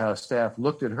of the White House staff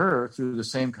looked at her through the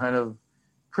same kind of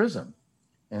prism.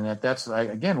 And that's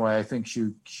again, why I think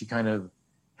she kind of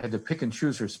had to pick and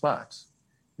choose her spots.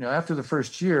 After the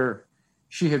first year,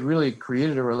 she had really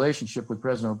created a relationship with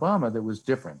President Obama that was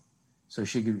different. So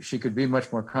she could be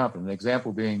much more confident. An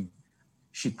example being,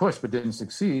 she pushed but didn't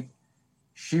succeed.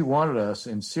 She wanted us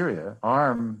in Syria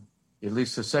arm at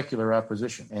least the secular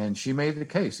opposition. And she made the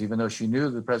case, even though she knew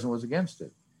the president was against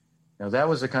it. That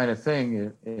was the kind of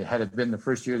thing, had it been the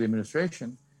first year of the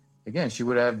administration, again, she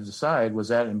would have to decide, was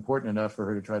that important enough for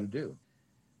her to try to do?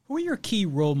 Who are your key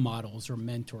role models or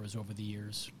mentors over the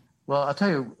years? Well, I'll tell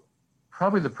you,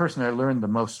 probably the person I learned the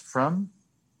most from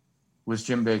was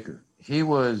Jim Baker. He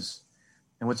was,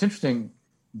 and what's interesting,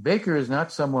 Baker is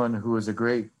not someone who is a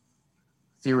great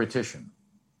theoretician.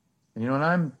 And,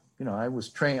 I was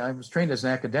trained as an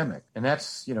academic, and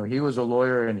that's, he was a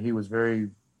lawyer and he was very,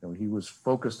 he was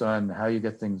focused on how you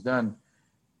get things done.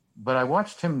 But I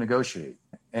watched him negotiate,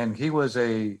 and he was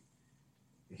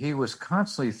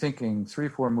constantly thinking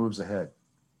 3-4 moves ahead.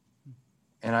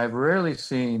 And I've rarely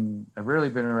been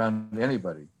around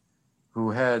anybody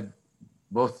who had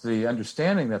both the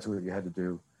understanding that's what you had to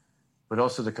do, but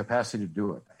also the capacity to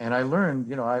do it. And I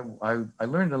learned, I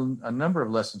learned a number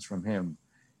of lessons from him.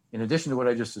 In addition to what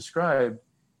I just described,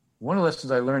 one of the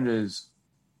lessons I learned is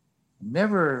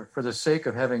never, for the sake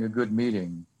of having a good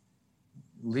meeting,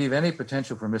 leave any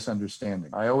potential for misunderstanding.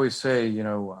 I always say,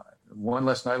 one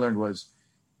lesson I learned was,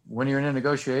 when you're in a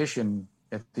negotiation,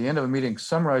 at the end of a meeting,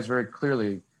 summarize very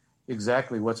clearly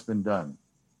exactly what's been done,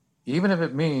 even if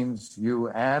it means you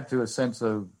add to a sense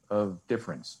of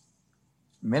difference.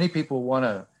 Many people want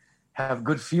to have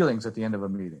good feelings at the end of a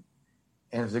meeting.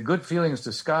 And if the good feelings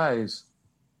disguise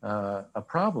a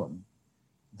problem,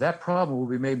 that problem will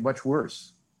be made much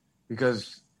worse.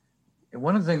 Because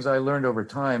one of the things I learned over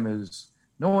time is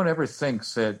no one ever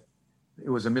thinks that it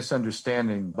was a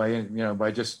misunderstanding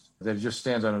by just that it just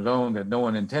stands on its own, that no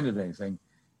one intended anything.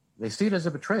 They see it as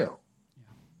a betrayal.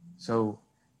 Yeah. So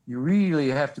you really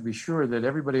have to be sure that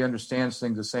everybody understands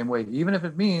things the same way, even if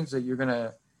it means that you're going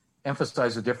to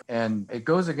emphasize the difference. And it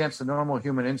goes against the normal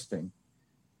human instinct.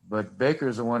 But Baker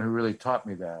is the one who really taught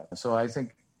me that. So I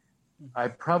think I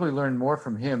probably learned more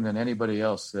from him than anybody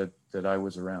else that I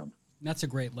was around. That's a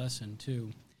great lesson,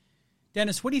 too.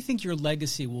 Dennis, what do you think your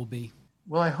legacy will be?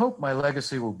 Well, I hope my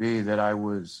legacy will be that I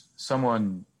was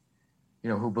someone,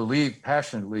 who believed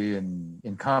passionately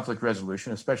in conflict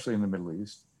resolution, especially in the Middle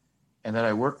East, and that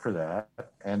I worked for that,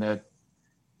 and that,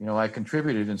 I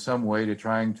contributed in some way to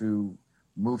trying to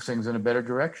move things in a better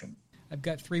direction. I've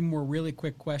got 3 more really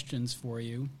quick questions for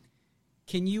you.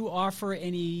 Can you offer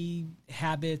any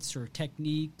habits or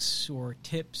techniques or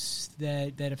tips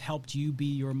that have helped you be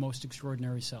your most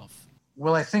extraordinary self?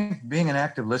 Well, I think being an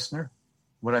active listener,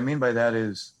 what I mean by that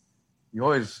is you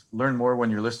always learn more when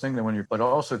you're listening than when you're, but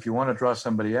also if you want to draw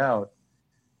somebody out,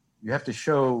 you have to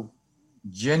show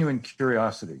genuine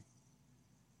curiosity.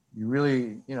 You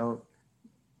really,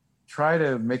 try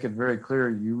to make it very clear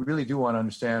you really do want to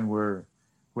understand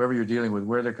whoever you're dealing with,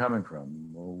 where they're coming from,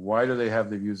 why do they have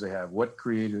the views they have, what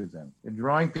created them. And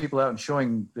drawing people out and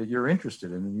showing that you're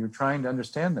interested in and you're trying to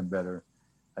understand them better,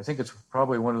 I think it's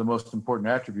probably one of the most important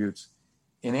attributes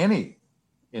in any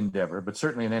endeavor, but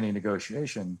certainly in any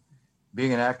negotiation.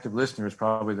 Being an active listener is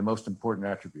probably the most important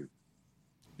attribute.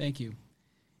 Thank you.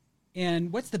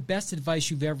 And what's the best advice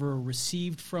you've ever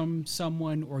received from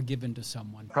someone or given to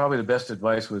someone? Probably the best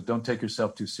advice was don't take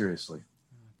yourself too seriously.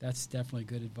 That's definitely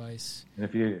good advice. And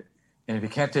if you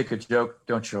can't take a joke,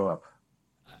 don't show up.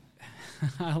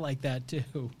 I like that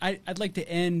too. I'd like to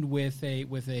end with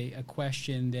a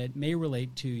question that may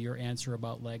relate to your answer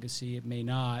about legacy. It may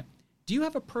not. Do you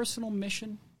have a personal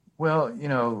mission? Well,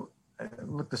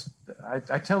 look,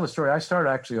 I tell the story. I started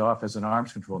actually off as an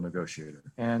arms control negotiator,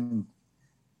 and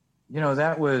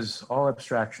that was all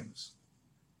abstractions.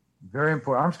 Very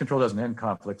important. Arms control doesn't end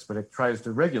conflicts, but it tries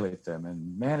to regulate them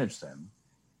and manage them.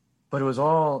 But it was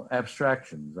all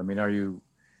abstractions. I mean,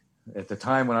 at the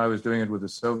time when I was doing it with the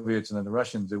Soviets and then the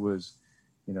Russians, it was,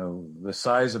 the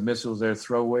size of missiles, their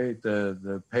throw weight,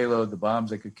 the payload, the bombs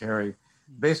they could carry,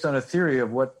 based on a theory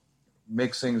of what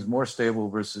makes things more stable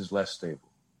versus less stable.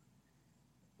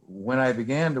 When I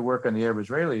began to work on the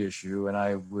Arab-Israeli issue, and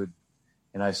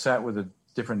I sat with the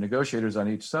different negotiators on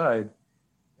each side,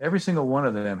 every single one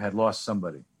of them had lost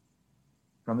somebody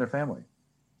from their family.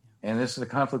 And this is a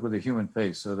conflict with a human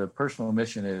face. So the personal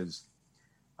mission is,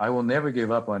 I will never give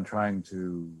up on trying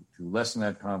to lessen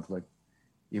that conflict.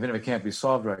 Even if it can't be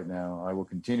solved right now, I will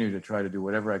continue to try to do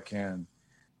whatever I can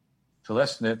to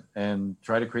lessen it and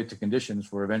try to create the conditions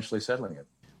for eventually settling it.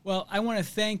 Well, I want to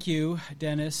thank you,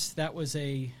 Dennis. That was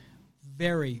a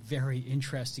very, very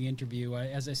interesting interview.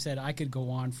 As I said, I could go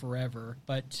on forever,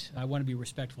 but I want to be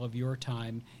respectful of your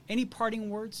time. Any parting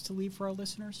words to leave for our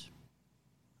listeners?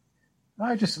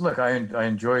 I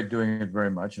enjoyed doing it very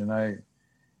much, and I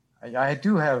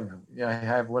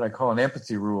have what I call an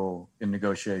empathy rule in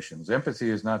negotiations. Empathy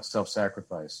is not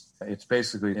self-sacrifice. It's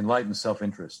basically enlightened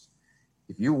self-interest.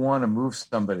 If you want to move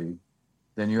somebody,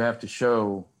 then you have to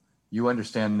show you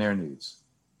understand their needs.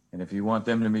 And if you want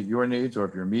them to meet your needs, or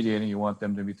if you're mediating, you want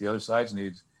them to meet the other side's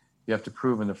needs, you have to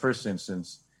prove in the first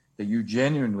instance that you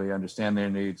genuinely understand their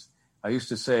needs. I used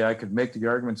to say I could make the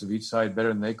arguments of each side better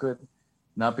than they could,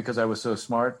 not because I was so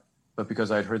smart, but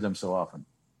because I'd heard them so often.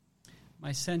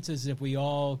 My sense is if we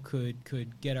all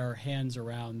could get our hands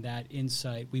around that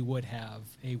insight, we would have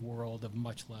a world of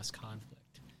much less conflict.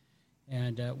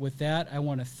 And with that, I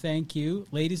want to thank you.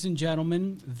 Ladies and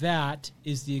gentlemen, that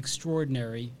is the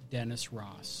extraordinary Dennis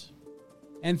Ross.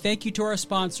 And thank you to our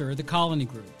sponsor, The Colony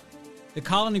Group. The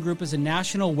Colony Group is a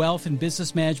national wealth and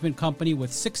business management company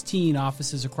with 16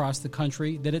 offices across the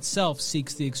country that itself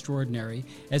seeks the extraordinary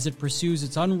as it pursues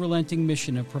its unrelenting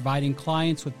mission of providing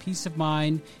clients with peace of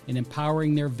mind and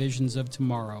empowering their visions of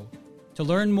tomorrow. To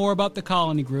learn more about The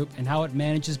Colony Group and how it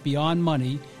manages beyond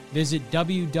money, visit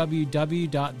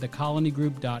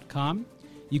www.thecolonygroup.com.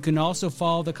 You can also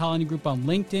follow The Colony Group on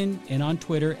LinkedIn and on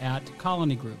Twitter at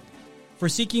Colony Group. For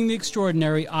Seeking the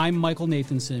Extraordinary, I'm Michael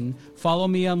Nathanson. Follow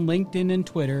me on LinkedIn and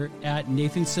Twitter at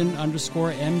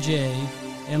Nathanson_MJ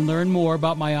and learn more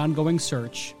about my ongoing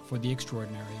search for the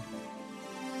extraordinary.